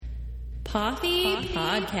Coffee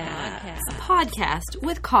Podcast. A podcast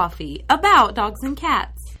with coffee about dogs and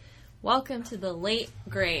cats. Welcome to the late,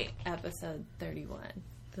 great episode 31.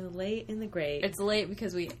 The late and the great. It's late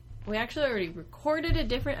because we actually already recorded a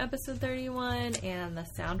different episode 31, and the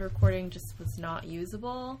sound recording just was not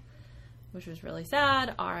usable, which was really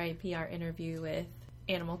sad. RIP our interview with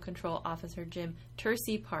Animal Control Officer Jim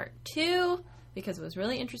Tercy Part 2, because it was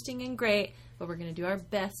really interesting and great, but we're going to do our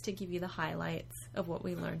best to give you the highlights of what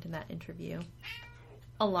we learned in that interview,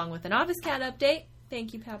 along with an Office Cat update.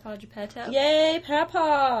 Thank you, Papa Geppetto. Yay,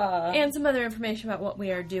 Papa! And some other information about what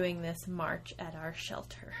we are doing this March at our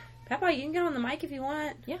shelter. Papa, you can get on the mic if you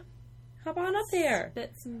want. Yeah. Hop on up there.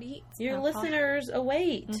 Bits and beats. Your Papa. listeners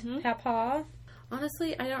await, Papa.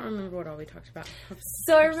 Honestly, I don't remember what all we talked about.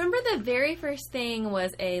 So I remember the very first thing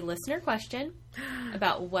was a listener question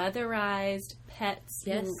about weatherized pets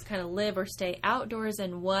who kind of live or stay outdoors,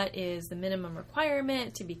 and what is the minimum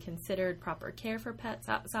requirement to be considered proper care for pets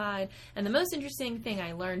outside. And the most interesting thing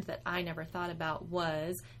I learned that I never thought about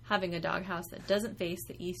was having a doghouse that doesn't face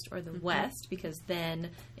the east or the west, because then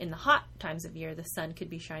in the hot times of year, the sun could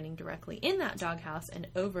be shining directly in that doghouse and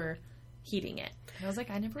overheating it. And I was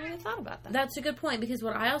like, I never really thought about that. That's a good point, because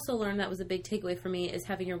what I also learned that was a big takeaway for me is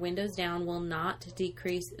having your windows down will not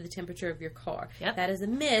decrease the temperature of your car. Yep. That is a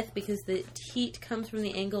myth, because the heat comes from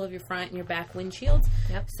the angle of your front and your back windshields.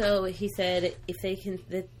 Yep. So he said if they can,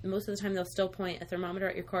 most of the time they'll still point a thermometer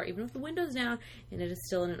at your car, even with the windows down, and it is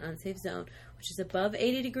still in an unsafe zone, which is above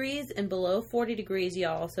 80 degrees and below 40 degrees,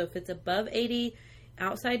 y'all. So if it's above 80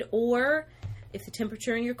 outside, or if the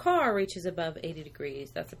temperature in your car reaches above 80 degrees,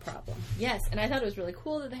 that's a problem. Yes, and I thought it was really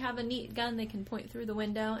cool that they have a neat gun they can point through the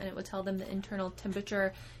window, and it would tell them the internal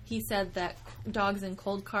temperature. He said that dogs in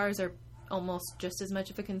cold cars are almost just as much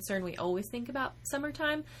of a concern. We always think about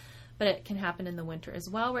summertime, but it can happen in the winter as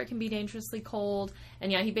well, where it can be dangerously cold. And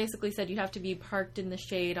yeah, he basically said you'd have to be parked in the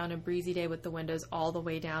shade on a breezy day with the windows all the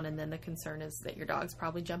way down, and then the concern is that your dog's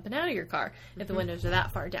probably jumping out of your car if the windows are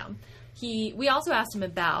that far down. We also asked him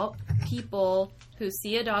about people who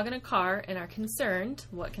see a dog in a car and are concerned.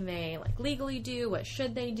 What can they legally do? What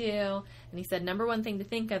should they do? And he said number one thing to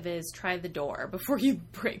think of is try the door before you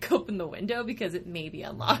break open the window, because it may be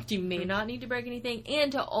unlocked. You may not need to break anything,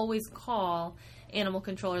 and to always call animal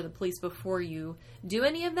control or the police before you do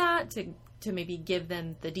any of that, to maybe give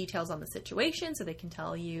them the details on the situation so they can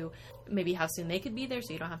tell you maybe how soon they could be there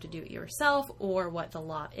so you don't have to do it yourself, or what the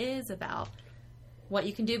law is about what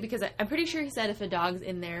you can do. Because I'm pretty sure he said if a dog's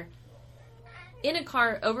in there in a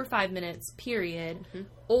car over 5 minutes, period,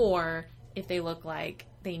 or if they look like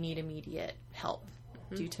they need immediate help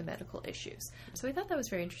due to medical issues. So I thought that was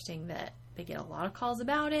very interesting that they get a lot of calls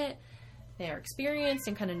about it. They are experienced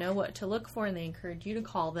and kind of know what to look for, and they encourage you to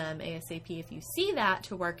call them ASAP if you see that,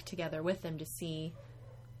 to work together with them to see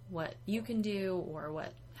what you can do or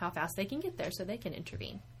how fast they can get there so they can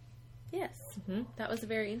intervene. Yes. That was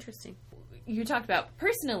very interesting. You talked about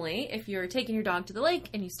personally, if you're taking your dog to the lake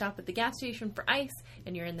and you stop at the gas station for ice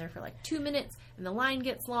and you're in there for 2 minutes and the line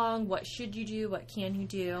gets long, what should you do? What can you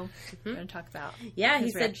do? We're going to talk about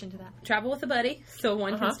his reaction to that. Travel with a buddy. So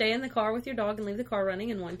one can stay in the car with your dog and leave the car running,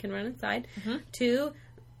 and one can run inside. 2,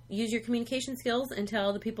 use your communication skills and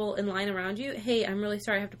tell the people in line around you, hey, I'm really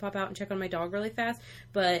sorry, I have to pop out and check on my dog really fast,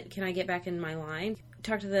 but can I get back in my line?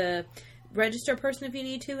 Talk to the register person if you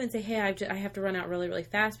need to, and say, hey, I have to run out really, really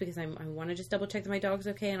fast because I want to just double check that my dog's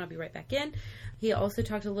okay, and I'll be right back in. He also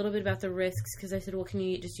talked a little bit about the risks, because I said, well, can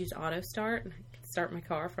you just use auto start and start my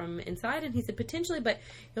car from inside? And he said potentially, but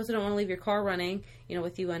you also don't want to leave your car running,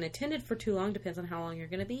 with you unattended for too long. Depends on how long you're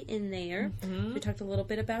going to be in there. We talked a little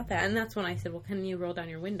bit about that, and that's when I said, well, can you roll down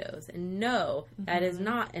your windows? And no, that is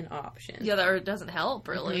not an option. Yeah, that doesn't help,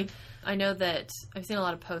 really. I know that I've seen a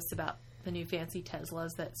lot of posts about the new fancy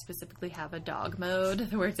Teslas that specifically have a dog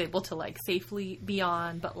mode where it's able to safely be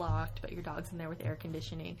on but locked, but your dog's in there with air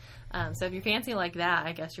conditioning. So if you're fancy like that,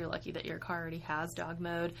 I guess you're lucky that your car already has dog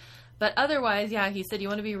mode. But otherwise, yeah, he said you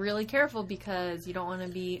want to be really careful, because you don't want to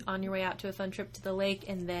be on your way out to a fun trip to the lake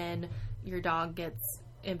and then your dog gets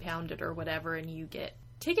impounded or whatever and you get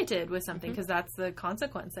ticketed with something, because that's the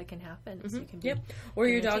consequence that can happen. So you can or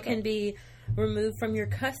your dog can be removed from your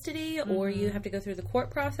custody, or you have to go through the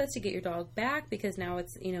court process to get your dog back, because now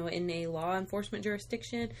it's in a law enforcement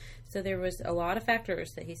jurisdiction. So there was a lot of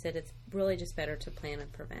factors that he said it's really just better to plan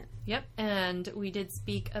and prevent. Yep, and we did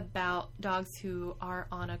speak about dogs who are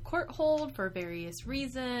on a court hold for various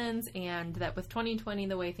reasons, and that with 2020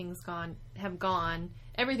 the way things have gone,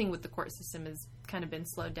 everything with the court system has kind of been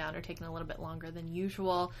slowed down or taken a little bit longer than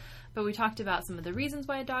usual. But we talked about some of the reasons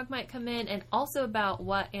why a dog might come in, and also about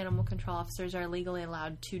what Animal Control Officer officers are legally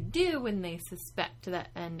allowed to do when they suspect that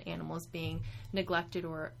an animal is being neglected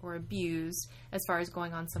or abused as far as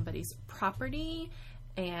going on somebody's property.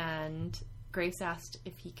 And Grace asked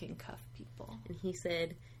if he can cuff people. And he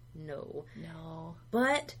said no. No.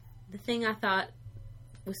 But the thing I thought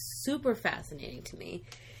was super fascinating to me,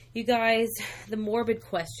 you guys, the morbid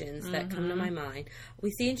questions that come to my mind.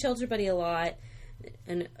 We see in Shelter Buddy a lot,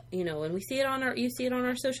 and and we see it on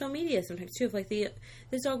our social media sometimes too. If like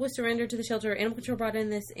this dog was surrendered to the shelter, animal control brought in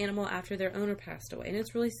this animal after their owner passed away, and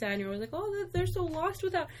it's really sad. And you're always like, oh, they're so lost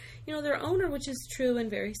without their owner, which is true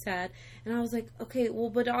and very sad. And I was like, okay, well,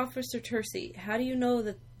 but Officer Tercey, how do you know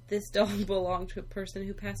that this dog belonged to a person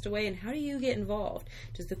who passed away, and how do you get involved?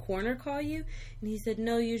 Does the coroner call you? And he said,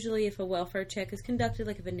 no, usually if a welfare check is conducted,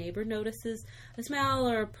 like if a neighbor notices a smell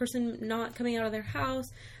or a person not coming out of their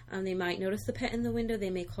house, they might notice the pet in the window, they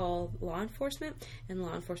may call law enforcement, and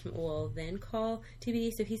law enforcement will then call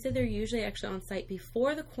TBD. So he said they're usually actually on site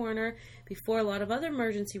before the coroner, before a lot of other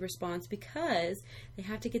emergency response, because they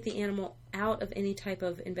have to get the animal out of any type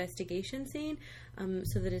of investigation scene,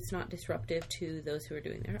 so that it's not disruptive to those who are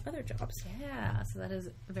doing their other jobs. Yeah, so that is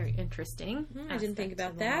very interesting. I didn't think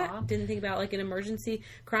about that. Law. Didn't think about like an emergency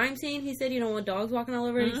crime scene. He said, when dogs walking all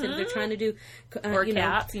over it, he said if they're trying to do... or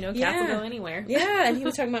cats, cats will go anywhere. Yeah, and he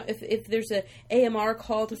was talking about if there's a AMR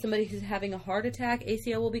call to somebody who's having a heart attack,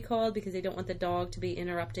 ACO will be called because they don't want the dog to be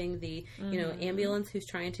interrupting the, ambulance who's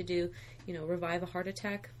trying to do, revive a heart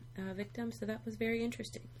attack victim. So that was very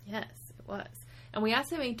interesting. Yes, it was. And we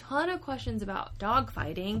asked him a ton of questions about dog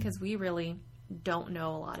fighting because we really don't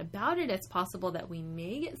know a lot about it. It's possible that we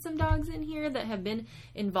may get some dogs in here that have been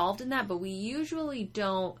involved in that, but we usually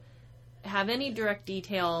don't have any direct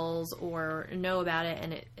details or know about it.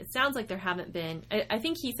 And it sounds like there haven't been, I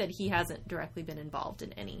think he said he hasn't directly been involved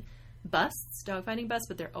in any busts, dogfighting busts,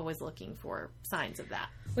 but they're always looking for signs of that.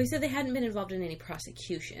 Well, he said they hadn't been involved in any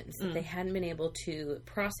prosecutions, that they hadn't been able to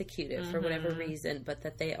prosecute it for whatever reason, but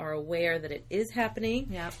that they are aware that it is happening.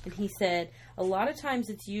 Yep. And he said a lot of times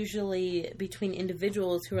it's usually between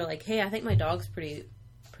individuals who are like, hey, I think my dog's pretty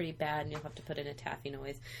bad, and you'll have to put in a taffy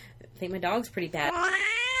noise. I think my dog's pretty bad.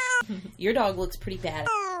 Your dog looks pretty bad.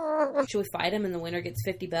 Should we fight him and the winner gets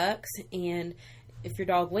 $50? And if your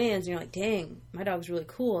dog wins and you're like, dang, my dog's really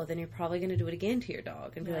cool, then you're probably going to do it again to your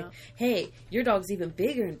dog and be like, hey, your dog's even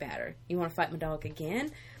bigger and badder. You want to fight my dog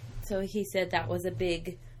again? So he said that was a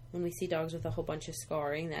big, when we see dogs with a whole bunch of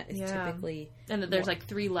scarring, that is typically... And that there's like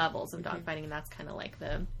 3 levels of dog fighting, and that's kind of like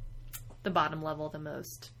the bottom level, the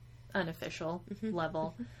most unofficial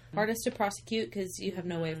level. Hardest to prosecute because you have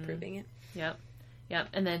no way of proving it. Yep.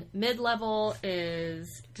 And then mid-level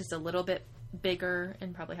is just a little bit bigger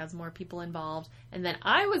and probably has more people involved. And then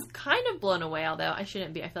I was kind of blown away, although I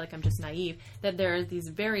shouldn't be. I feel like I'm just naive, that there are these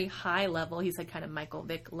very high level, he said kind of Michael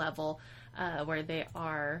Vick level, where they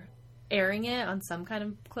are airing it on some kind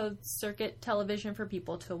of closed circuit television for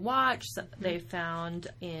people to watch. So they found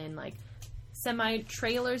in like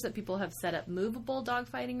semi-trailers that people have set up movable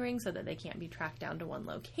dogfighting rings so that they can't be tracked down to one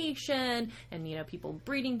location, and people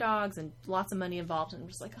breeding dogs, and lots of money involved. And I'm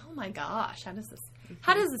just like, oh my gosh, how does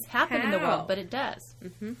this happen in the world? But it does.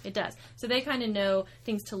 It does. So they kind of know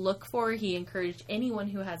things to look for. He encouraged anyone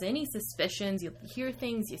who has any suspicions, you hear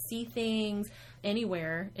things, you see things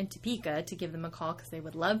anywhere in Topeka, to give them a call because they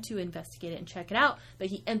would love to investigate it and check it out. But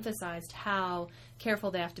he emphasized how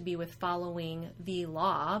careful they have to be with following the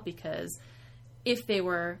law, because if they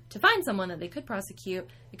were to find someone that they could prosecute,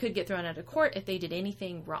 it could get thrown out of court if they did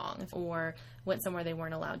anything wrong or went somewhere they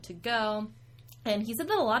weren't allowed to go. And he said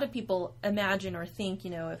that a lot of people imagine or think,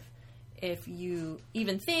 if you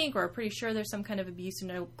even think or are pretty sure there's some kind of abuse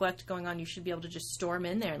and neglect going on, you should be able to just storm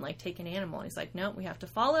in there and like take an animal. And he's like, no, we have to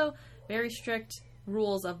follow very strict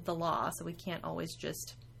rules of the law, so we can't always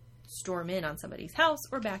just storm in on somebody's house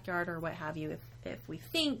or backyard or what have you if we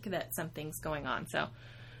think that something's going on. So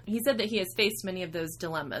he said that he has faced many of those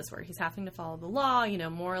dilemmas where he's having to follow the law.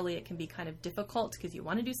 Morally it can be kind of difficult because you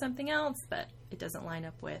want to do something else, but it doesn't line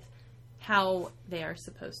up with how they are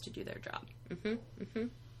supposed to do their job.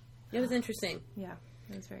 It was interesting. Yeah,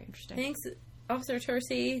 it was very interesting. Thanks, Officer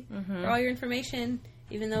Tercey, for all your information.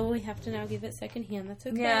 Even though we have to now give it secondhand, that's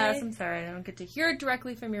okay. Yes, I'm sorry. I don't get to hear it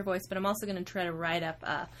directly from your voice, but I'm also going to try to write up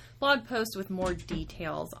a blog post with more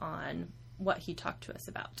details on what he talked to us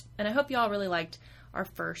about. And I hope you all really liked our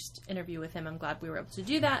first interview with him. I'm glad we were able to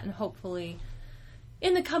do that, and hopefully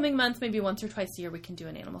in the coming months, maybe once or twice a year, we can do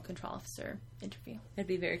an animal control officer interview. That'd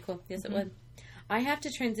be very cool. Yes, it would. I have to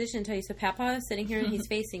transition and tell you, so Papa is sitting here and he's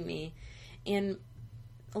facing me, and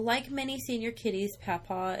like many senior kitties,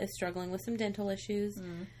 Papa is struggling with some dental issues,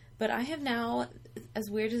 but I have now, as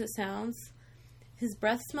weird as it sounds, his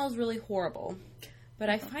breath smells really horrible, but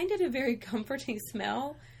I find it a very comforting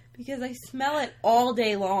smell because I smell it all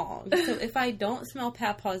day long. So if I don't smell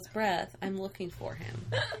Papa's breath, I'm looking for him.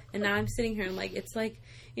 And now I'm sitting here and like, it's like,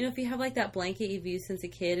 you know, if you have like that blanket you've used since a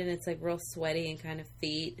kid and it's like real sweaty and kind of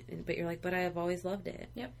feet, but you're like, but I have always loved it.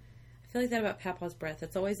 Yep. I feel like that about Papa's breath.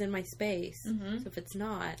 It's always in my space. Mm-hmm. So if it's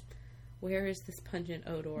not, where is this pungent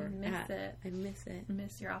odor at? I miss it. I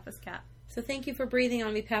miss your office cat. So thank you for breathing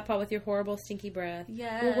on me, Papa, with your horrible, stinky breath.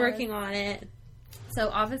 Yes. We're working on it. So,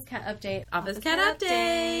 office cat update. Office cat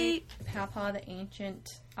update. Papa, the ancient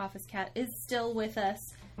office cat, is still with us.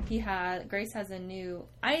 Grace has a new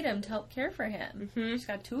item to help care for him. Mm-hmm. She's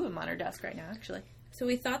got 2 of them on her desk right now, actually. So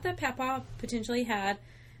we thought that Papa potentially had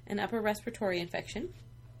an upper respiratory infection.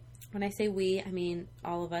 When I say we, I mean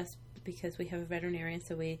all of us, because we have a veterinarian,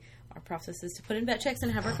 so our process is to put in vet checks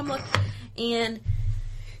and have her come look. And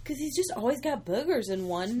because he's just always got boogers in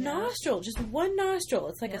one nostril, just one nostril.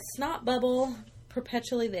 It's like a snot bubble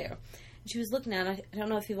perpetually there. And she was looking at it. I don't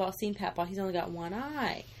know if you've all seen Papa. He's only got one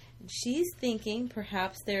eye. And she's thinking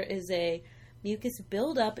perhaps there is a mucus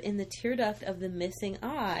buildup in the tear duct of the missing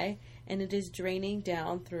eye, and it is draining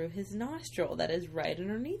down through his nostril that is right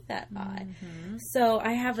underneath that eye. So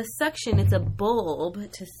I have a suction. It's a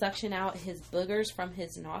bulb to suction out his boogers from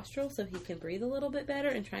his nostril so he can breathe a little bit better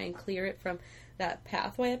and try and clear it from that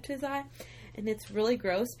pathway up to his eye. And it's really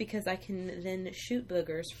gross because I can then shoot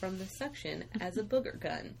boogers from the suction as a booger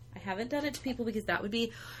gun. I haven't done it to people because that would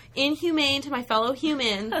be inhumane to my fellow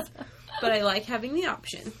humans, but I like having the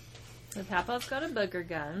option. So Papa's got a booger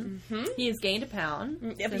gun. Mm-hmm. He's gained a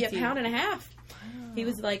pound. A pound and a half. Wow. He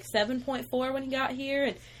was like 7.4 when he got here,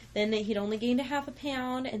 and then he'd only gained a half a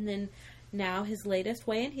pound, and then now his latest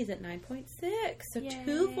weigh-in, he's at 9.6. So Yay.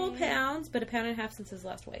 2 full pounds, but a pound and a half since his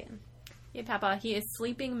last weigh-in. Yeah, Papa, he is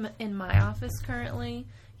sleeping in my office currently.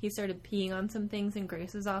 He started peeing on some things in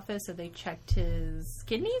Grace's office, so they checked his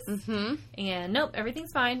kidneys. Mm-hmm. And nope,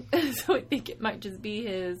 everything's fine. So I think it might just be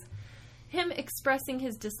him expressing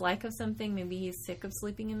his dislike of something. Maybe he's sick of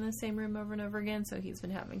sleeping in the same room over and over again, so he's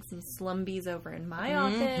been having some slumbies over in my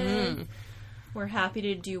office. We're happy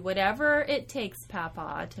to do whatever it takes,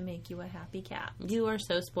 Papa, to make you a happy cat. You are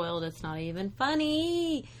so spoiled, it's not even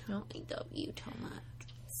funny. Nope. I love you so much.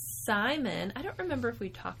 Simon, I don't remember if we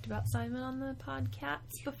talked about Simon on the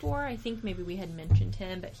podcast before. I think maybe we had mentioned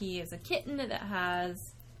him, but he is a kitten that has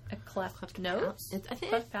a cleft nose.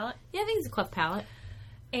 Cleft palate? Yeah, I think it's a cleft palate.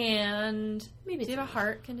 And maybe do you have a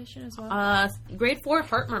heart condition as well? Grade 4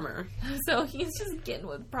 heart murmur. So he's just getting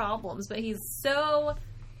with problems, but he's so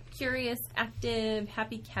curious, active,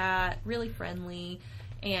 happy cat, really friendly.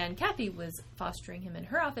 And Kathy was fostering him in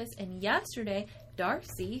her office, and yesterday,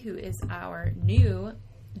 Darcy, who is our new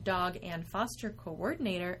dog and foster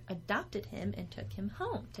coordinator, adopted him and took him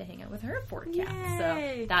home to hang out with her 4 cats.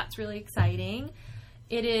 Yay. So that's really exciting.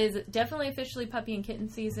 It is definitely officially puppy and kitten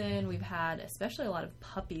season. We've had especially a lot of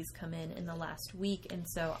puppies come in the last week, and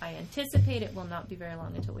so I anticipate it will not be very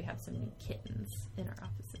long until we have some new kittens in our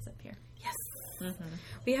offices up here. Yes. Mm-hmm.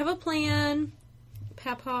 We have a plan.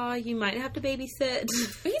 Papa, you might have to babysit. But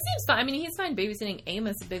he seems fine. I mean, he's fine babysitting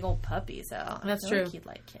Amos, a big old puppy, so that's true. Like he'd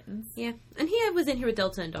like kittens. Yeah. And he was in here with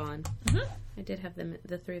Delta and Dawn. Mm-hmm. I did have them,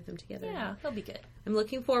 the 3 of them together. Yeah, he'll be good. I'm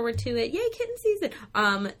looking forward to it. Yay, kitten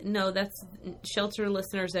season. No, that's shelter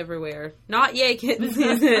listeners everywhere. Not yay, kitten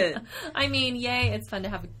season. I mean, yay, it's fun to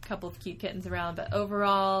have a couple of cute kittens around, but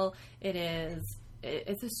overall,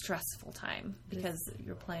 it's a stressful time because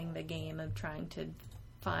you're playing the game of trying to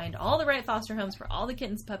find all the right foster homes for all the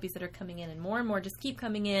kittens, puppies that are coming in, and more just keep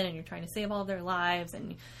coming in, and you're trying to save all their lives,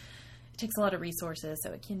 and it takes a lot of resources,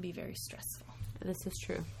 so it can be very stressful. This is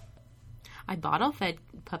true. I bottle fed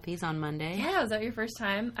puppies on Monday. Yeah, was that your first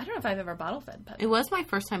time? I don't know if I've ever bottle fed puppies. It was my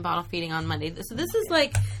first time bottle feeding on Monday. So this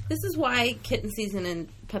is why kitten season and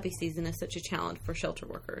puppy season is such a challenge for shelter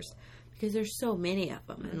workers. Because there's so many of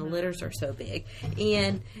them, and the litters are so big.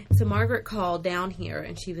 And so Margaret called down here,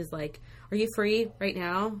 and she was like, "Are you free right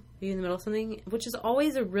now? Are you in the middle of something?" Which is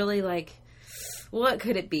always a really, like, what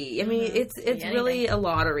could it be? I mean, it's really a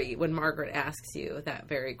lottery when Margaret asks you that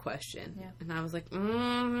very question. Yeah. And I was like,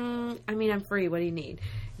 I mean, I'm free. What do you need?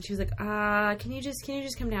 And she was like, can you just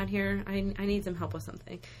come down here? I need some help with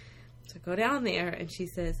something. So I go down there, and she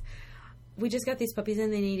says, "We just got these puppies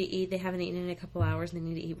in. They need to eat. They haven't eaten in a couple hours, and they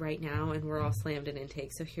need to eat right now, and we're all slammed in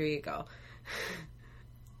intake, so here you go."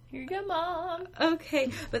 Here you go, Mom.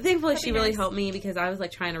 Okay, but thankfully she really nice. helped me because I was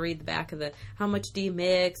like trying to read the back of the how much do you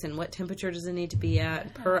mix and what temperature does it need to be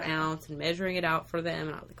at per ounce and measuring it out for them,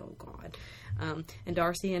 and I was like, oh God. And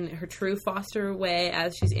Darcy, in her true foster way,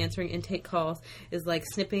 as she's answering intake calls, is like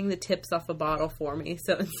snipping the tips off a bottle for me,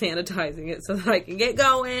 and sanitizing it so that I can get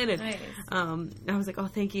going. And Nice. I was like, oh,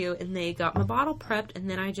 thank you. And they got my bottle prepped, and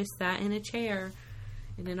then I just sat in a chair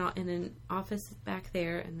in an office back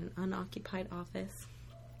there, in an unoccupied office.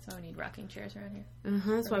 So we need rocking chairs around here.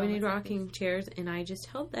 That's why we need Rollins rocking chairs, and I just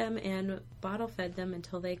held them and bottle fed them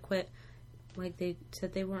until they quit. Like, they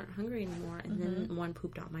said they weren't hungry anymore, and then one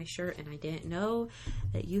pooped on my shirt, and I didn't know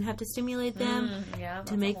that you have to stimulate them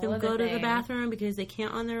to make them go to the bathroom because they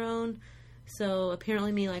can't on their own. So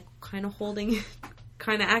apparently me, like, kind of holding it,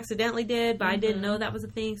 kind of accidentally did, but I didn't know that was a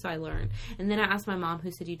thing, so I learned. And then I asked my mom,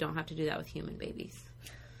 who said you don't have to do that with human babies.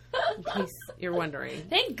 In case you're wondering.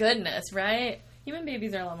 Thank goodness, right? Human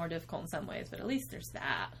babies are a lot more difficult in some ways, but at least there's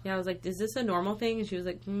that. Yeah, I was like, is this a normal thing? And she was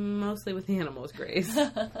like, mostly with animals, Grace.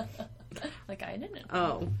 Like, I didn't.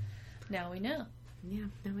 Oh. Now we know. Yeah,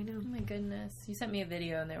 now we know. Oh my goodness. You sent me a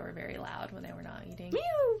video and they were very loud when they were not eating.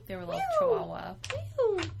 Meow. They were little Meow. chihuahua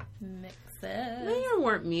Meow. mixes. They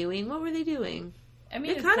weren't mewing. What were they doing? I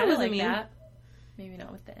mean, It it's kinda kind of was a like mew. that. Maybe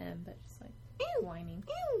not with the M, but just like Meow. whining.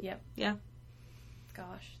 Meow. Yep. Yeah.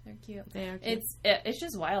 Gosh, they're cute. They are cute. It's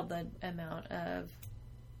just wild the amount of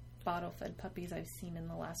bottle-fed puppies I've seen in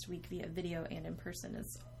the last week via video and in person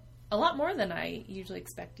is a lot more than I usually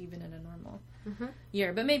expect, even in a normal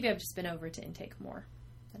year. But maybe I've just been over to intake more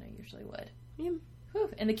than I usually would. Yeah. Whew.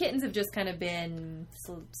 And the kittens have just kind of been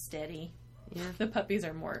steady. Yeah. The puppies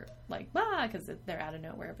are more like, because they're out of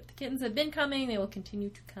nowhere. But the kittens have been coming. They will continue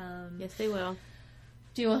to come. Yes, they will.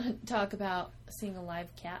 Do you want to talk about seeing a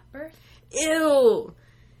live cat birth? Ew.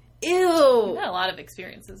 We've Ew. had a lot of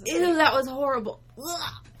experiences. This Ew, week. that was horrible.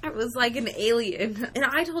 Ugh. It was like an alien. And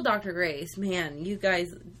I told Dr. Grace, man, you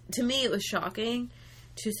guys, to me it was shocking.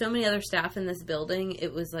 To so many other staff in this building,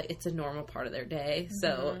 it was like, it's a normal part of their day.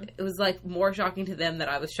 So it was like more shocking to them that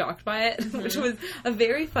I was shocked by it, which was a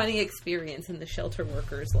very funny experience in the shelter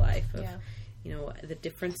worker's life. Of, you know, the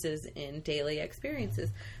differences in daily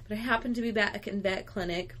experiences. But I happened to be back in vet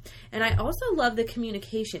clinic. And I also love the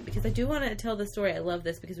communication, because I do want to tell the story. I love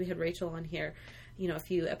this because we had Rachel on here, you know, a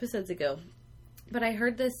few episodes ago. But I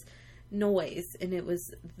heard this noise, and it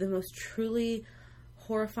was the most truly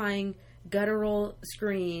horrifying guttural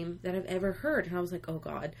scream that I've ever heard. And I was like, oh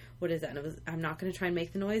God, what is that? And I'm not going to try and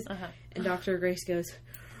make the noise. And Dr. Grace goes,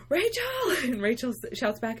 Rachel! And Rachel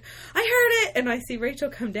shouts back, I heard it! And I see Rachel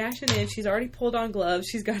come dashing in. She's already pulled on gloves.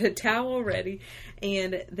 She's got a towel ready.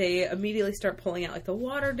 And they immediately start pulling out like the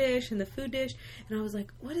water dish and the food dish. And I was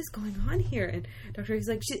like, what is going on here? And Dr. Grace is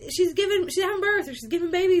like, she's having birth, or she's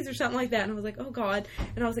giving babies or something like that. And I was like, oh God.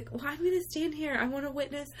 And I was like, well, I'm going to stand here. I want to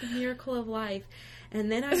witness the miracle of life.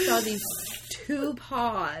 And then I saw these two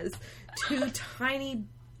tiny,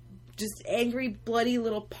 just angry, bloody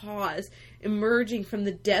little paws emerging from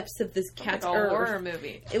the depths of this cat's like a earth. horror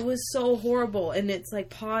movie. It was so horrible. And it's like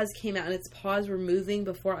paws came out, and its paws were moving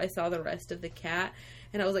before I saw the rest of the cat.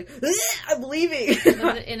 And I was like, I'm leaving.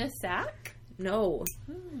 Was it in a sack? No.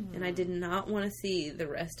 And I did not want to see the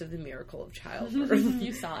rest of the miracle of childbirth.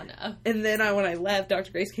 You saw enough. And then when I left,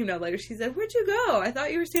 Dr. Grace came down later. She said, where'd you go? I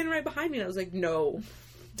thought you were standing right behind me. And I was like, no.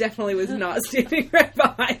 Definitely was not standing right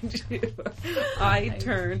behind you. I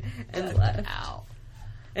turned and left. Ow.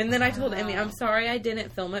 And then I told Emmy, I'm sorry I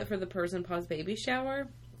didn't film it for the Person Paws baby shower.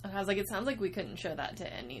 I was like, it sounds like we couldn't show that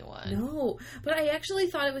to anyone. No, but I actually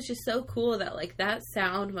thought it was just so cool that, like, that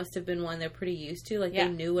sound must have been one they're pretty used to. Like, they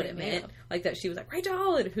knew what it meant. Like, that she was like,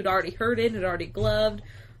 Rachel, and who'd already heard it and had already gloved.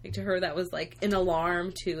 Like, to her, that was, like, an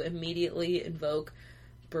alarm to immediately invoke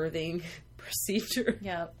birthing procedure.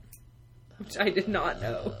 Yep. Which I did not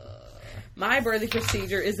know. My birthing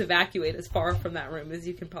procedure is evacuate as far from that room as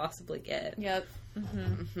you can possibly get. Yep.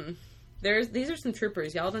 These are some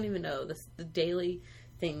troopers. Y'all don't even know the daily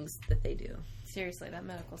things that they do. Seriously, that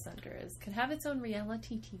medical center could have its own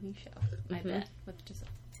reality TV show, I bet, with just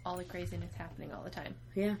all the craziness happening all the time.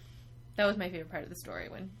 Yeah. That was my favorite part of the story,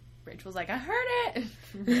 when Rachel was like, I heard it!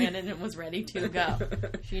 Ran in and was ready to go.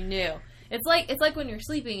 She knew. It's like when you're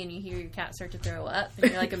sleeping and you hear your cat start to throw up,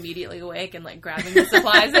 and you're like immediately awake and like grabbing the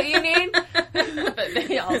supplies that you need. But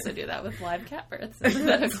they also do that with live cat births in the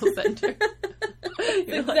medical center.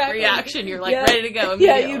 Like reaction, you're like ready to go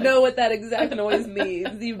immediately. Yeah, you know what that exact noise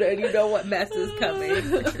means. You know what mess is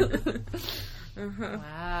coming.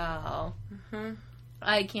 Wow.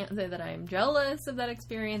 I can't say that I'm jealous of that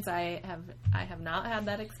experience. I have not had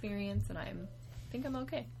that experience, and I think I'm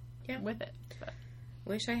okay with it. But.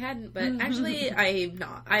 Wish I hadn't, but actually I'm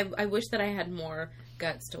not. I wish that I had more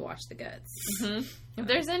guts to wash the guts. If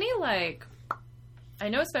there's any, like, I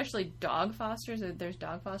know especially dog fosters, there's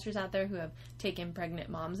dog fosters out there who have taken pregnant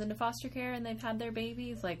moms into foster care and they've had their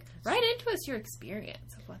babies. Like, write into us your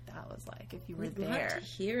experience of what that was like if you were there. I'd love to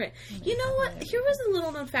hear it. You know what? Here was a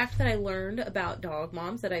little known fact that I learned about dog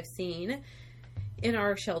moms that I've seen in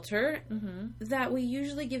our shelter, that we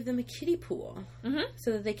usually give them a kiddie pool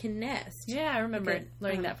so that they can nest. Yeah, I remember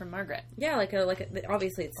learning that from Margaret. Yeah,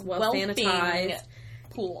 obviously it's well sanitized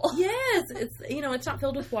pool. Yes, it's it's not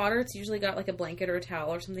filled with water. It's usually got like a blanket or a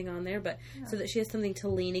towel or something on there, but so that she has something to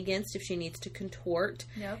lean against if she needs to contort.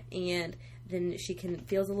 Yep. And then she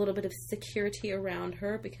feels a little bit of security around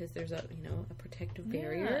her because there's a protective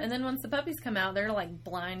barrier. Yeah. And then once the puppies come out, they're like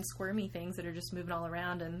blind, squirmy things that are just moving all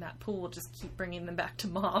around, and that pool will just keep bringing them back to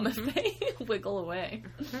mom if they wiggle away.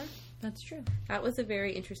 That's true. That was a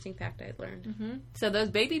very interesting fact I learned. So those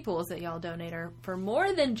baby pools that y'all donate are for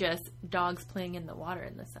more than just dogs playing in the water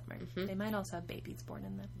in the summer. They might also have babies born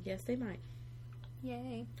in them. Yes, they might.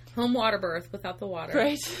 Yay. Home water birth without the water.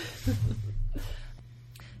 Right.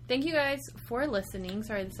 Thank you guys for listening.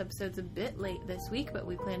 Sorry this episode's a bit late this week, but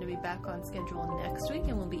we plan to be back on schedule next week,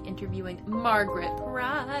 and we'll be interviewing Margaret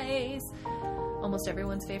Price, almost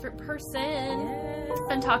everyone's favorite person,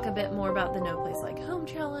 and talk a bit more about the No Place Like Home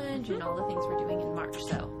Challenge and all the things we're doing in March.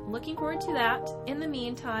 So looking forward to that. In the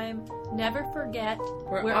meantime, never forget,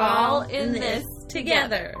 we're all in this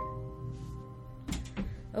together.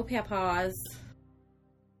 Okay, pause.